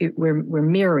attracted. We're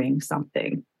mirroring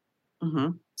something.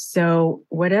 Mm-hmm. So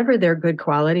whatever their good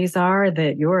qualities are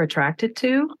that you're attracted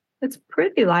to, it's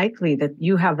pretty likely that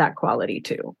you have that quality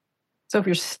too. So if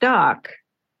you're stuck,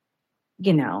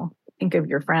 think of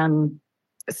your friend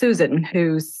Susan,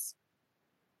 who's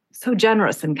so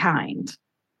generous and kind.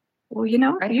 Well,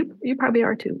 Right. you probably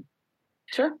are too.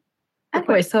 Sure.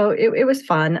 Anyway, so it was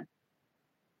fun.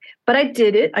 But I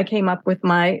did it. I came up with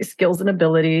my skills and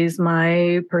abilities,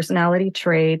 my personality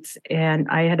traits, and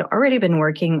I had already been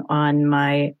working on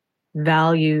my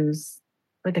values,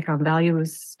 what they call them,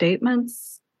 values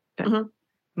statements, Mm-hmm.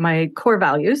 my core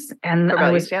values. And Core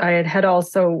values, yeah. I had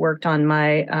also worked on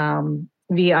my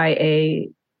VIA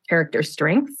character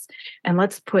strengths. And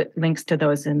let's put links to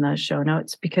those in the show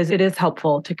notes because it is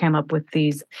helpful to come up with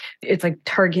these. It's like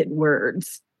target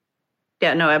words.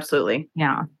 Yeah, no, absolutely.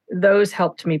 Yeah. Those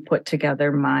helped me put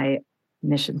together my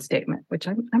mission statement, which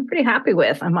I'm pretty happy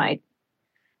with. I might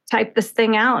type this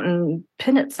thing out and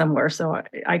pin it somewhere so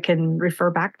I can refer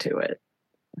back to it.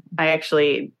 I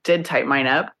actually did type mine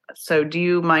up. So do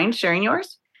you mind sharing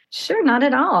yours? Sure, not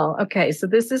at all. Okay, so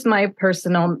this is my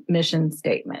personal mission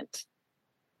statement.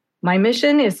 My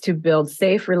mission is to build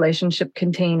safe relationship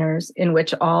containers in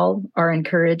which all are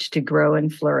encouraged to grow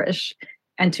and flourish,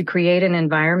 and to create an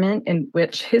environment in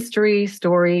which history,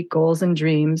 story, goals, and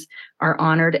dreams are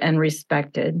honored and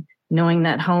respected, knowing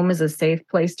that home is a safe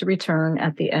place to return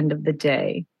at the end of the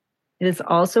day. It is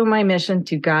also my mission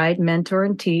to guide, mentor,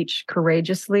 and teach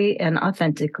courageously and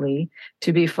authentically,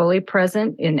 to be fully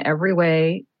present in every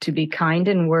way, to be kind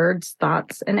in words,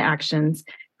 thoughts, and actions,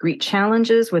 greet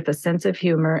challenges with a sense of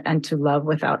humor, and to love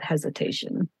without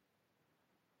hesitation.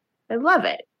 I love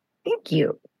it. Thank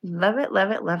you. Love it,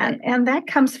 love it, love it. And that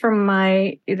comes from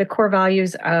the core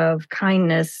values of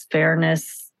kindness,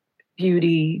 fairness,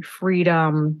 beauty,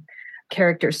 freedom.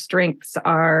 Character strengths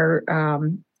are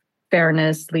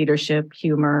fairness, leadership,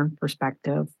 humor,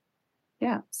 perspective.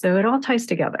 Yeah. So it all ties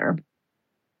together.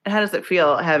 And how does it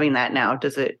feel having that now?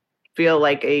 Does it feel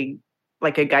like a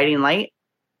guiding light?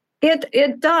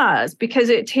 It does, because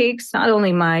it takes not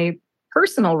only my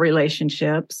personal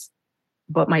relationships,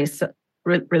 but my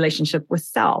relationship with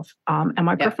self and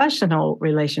my professional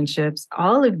relationships.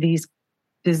 All of these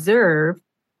deserve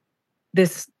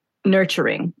this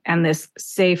nurturing and this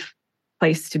safe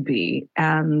place to be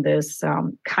and this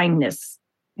kindness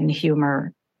and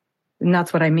humor. And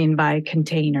that's what I mean by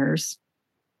containers.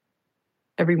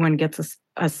 Everyone gets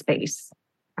a space,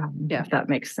 if that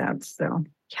makes sense. So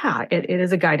yeah, it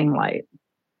is a guiding light.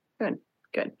 Good.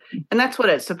 And that's what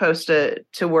it's supposed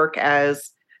to work as.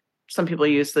 Some people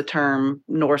use the term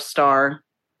North Star,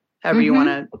 however you want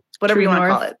to, whatever True you want to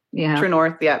North. call it. Yeah. True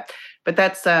North. Yeah. But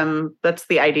that's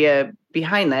the idea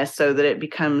behind this, so that it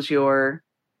becomes your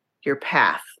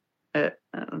path.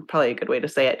 Probably a good way to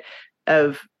say it,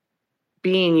 of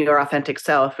being your authentic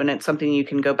self. And it's something you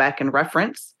can go back and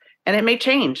reference, and it may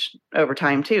change over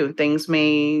time too. Things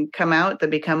may come out that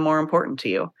become more important to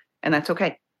you, and that's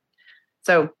okay.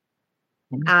 So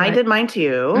I did mine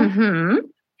too. Mm-hmm.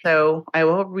 So I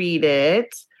will read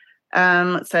it.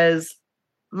 It says,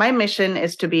 my mission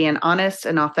is to be an honest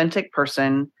and authentic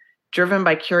person, driven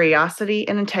by curiosity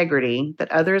and integrity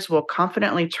that others will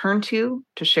confidently turn to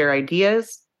share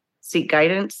ideas, seek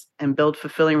guidance, and build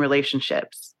fulfilling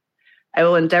relationships. I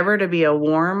will endeavor to be a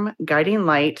warm, guiding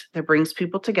light that brings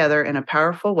people together in a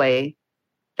powerful way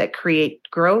that create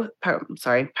growth.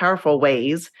 Powerful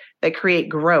ways that create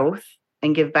growth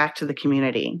and give back to the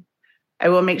community. I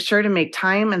will make sure to make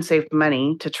time and save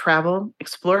money to travel,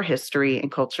 explore history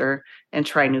and culture, and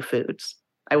try new foods.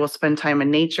 I will spend time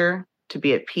in nature to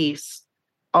be at peace,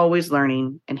 always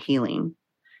learning and healing.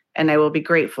 And I will be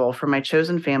grateful for my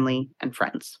chosen family and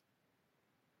friends.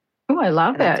 Oh, I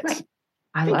love it.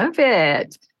 I love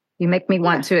it. You make me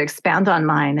want to expand on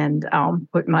mine and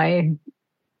put my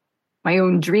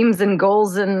own dreams and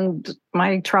goals and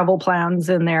my travel plans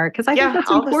in there, because I think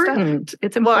that's important.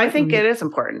 It's important. Well, I think it is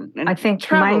important. And I think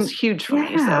travel's huge for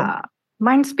me. So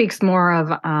mine speaks more of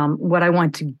what I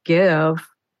want to give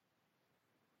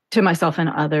to myself and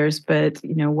others, but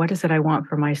what is it I want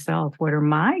for myself? What are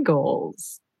my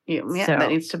goals? Yeah, so that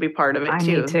needs to be part of it too.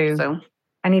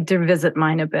 I need to visit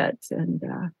mine a bit and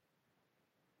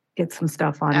get some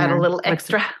stuff on add there. A little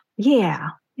extra. Yeah.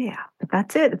 But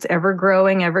that's it. It's ever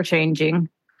growing, ever changing.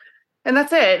 And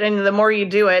that's it. And the more you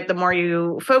do it, the more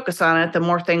you focus on it, the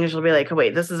more things you'll be like, oh,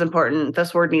 wait, this is important.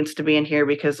 This word needs to be in here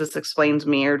because this explains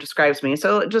me or describes me.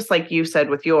 So just like you said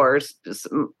with yours,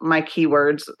 my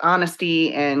keywords,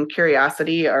 honesty and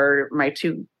curiosity, are my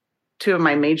two of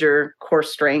my major core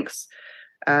strengths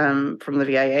from the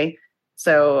VIA.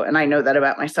 So, and I know that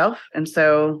about myself. And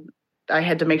so I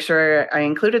had to make sure I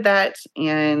included that.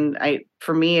 And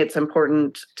for me, it's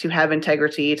important to have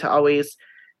integrity, to always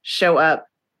show up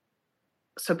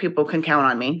so people can count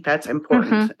on me. That's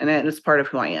important. And it's part of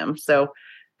who I am. So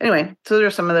anyway, so there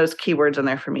are some of those keywords in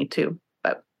there for me too.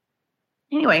 But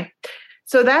anyway,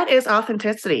 so that is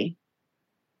authenticity.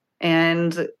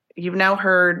 And you've now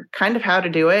heard kind of how to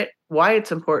do it, why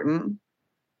it's important,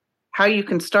 how you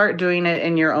can start doing it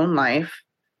in your own life.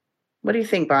 What do you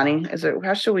think, Bonnie?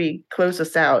 How should we close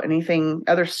this out? Anything,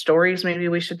 other stories maybe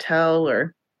we should tell,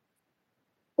 or?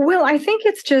 Well, I think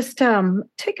it's just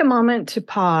take a moment to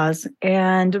pause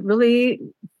and really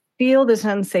feel the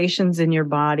sensations in your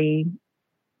body.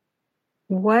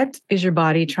 What is your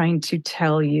body trying to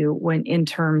tell you when, in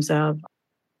terms of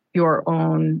your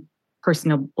own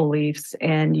personal beliefs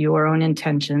and your own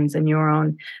intentions and your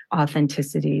own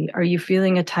authenticity? Are you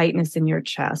feeling a tightness in your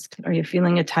chest? Are you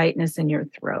feeling a tightness in your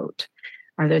throat?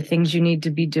 Are there things you need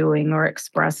to be doing or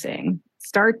expressing?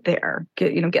 Start there.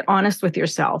 Get honest with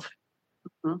yourself.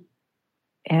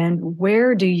 And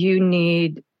where do you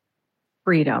need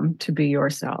freedom to be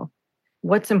yourself?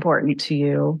 What's important to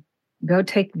you? Go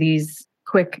take these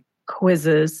quick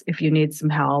quizzes if you need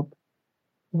some help.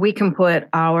 We can put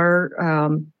our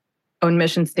own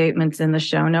mission statements in the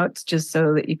show notes just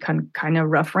so that you can kind of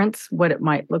reference what it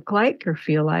might look like or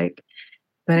feel like.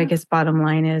 But I guess bottom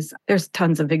line is there's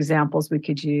tons of examples we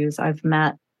could use. I've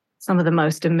met some of the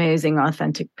most amazing,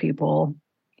 authentic people,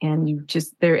 and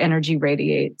their energy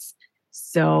radiates.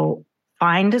 So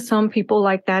find some people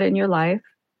like that in your life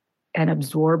and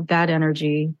absorb that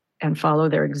energy and follow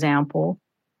their example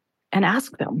and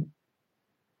ask them,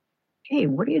 hey,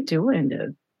 what are you doing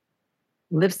to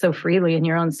live so freely in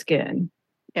your own skin?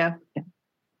 Yeah.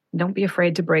 Don't be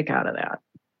afraid to break out of that.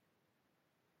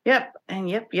 Yep. And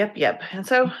yep. And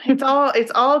so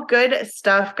it's all good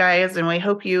stuff, guys. And we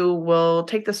hope you will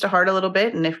take this to heart a little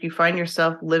bit. And if you find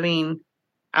yourself living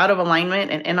out of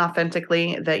alignment and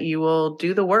inauthentically, that you will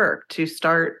do the work to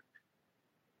start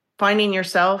finding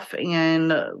yourself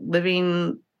and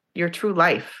living your true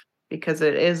life, because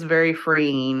it is very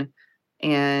freeing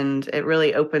and it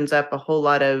really opens up a whole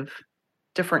lot of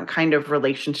different kind of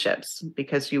relationships,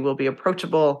 because you will be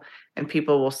approachable and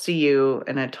people will see you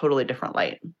in a totally different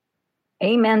light.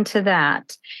 Amen to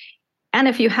that. And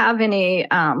if you have any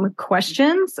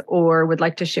questions or would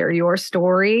like to share your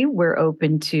story, we're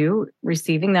open to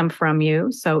receiving them from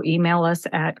you. So email us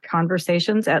at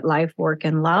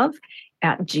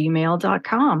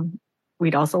conversationsatLifeWorkAndLove@gmail.com.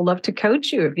 We'd also love to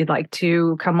coach you if you'd like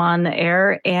to come on the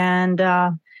air and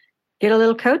get a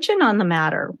little coaching on the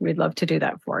matter. We'd love to do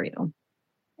that for you.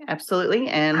 Absolutely.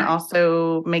 And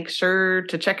also make sure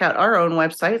to check out our own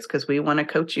websites, because we want to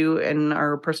coach you in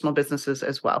our personal businesses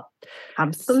as well.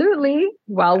 Absolutely.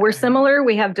 While we're similar,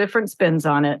 we have different spins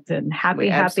on it, and happy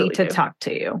to talk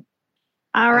to you.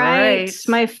 All right,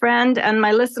 my friend and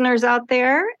my listeners out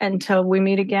there, until we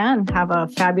meet again, have a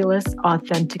fabulous,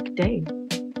 authentic day.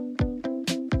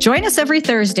 Join us every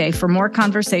Thursday for more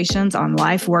conversations on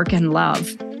life, work, and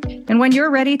love. And when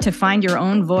you're ready to find your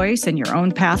own voice and your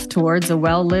own path towards a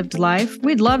well-lived life,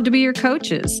 we'd love to be your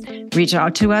coaches. Reach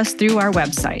out to us through our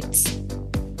websites.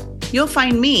 You'll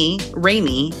find me,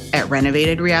 Raimi, at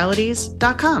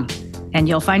renovatedrealities.com. And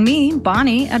you'll find me,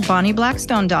 Bonnie, at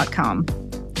bonnieblackstone.com.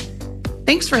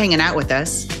 Thanks for hanging out with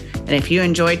us. And if you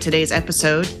enjoyed today's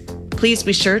episode, please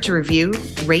be sure to review,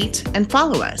 rate, and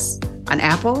follow us on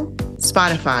Apple,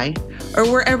 Spotify,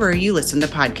 or wherever you listen to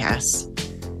podcasts.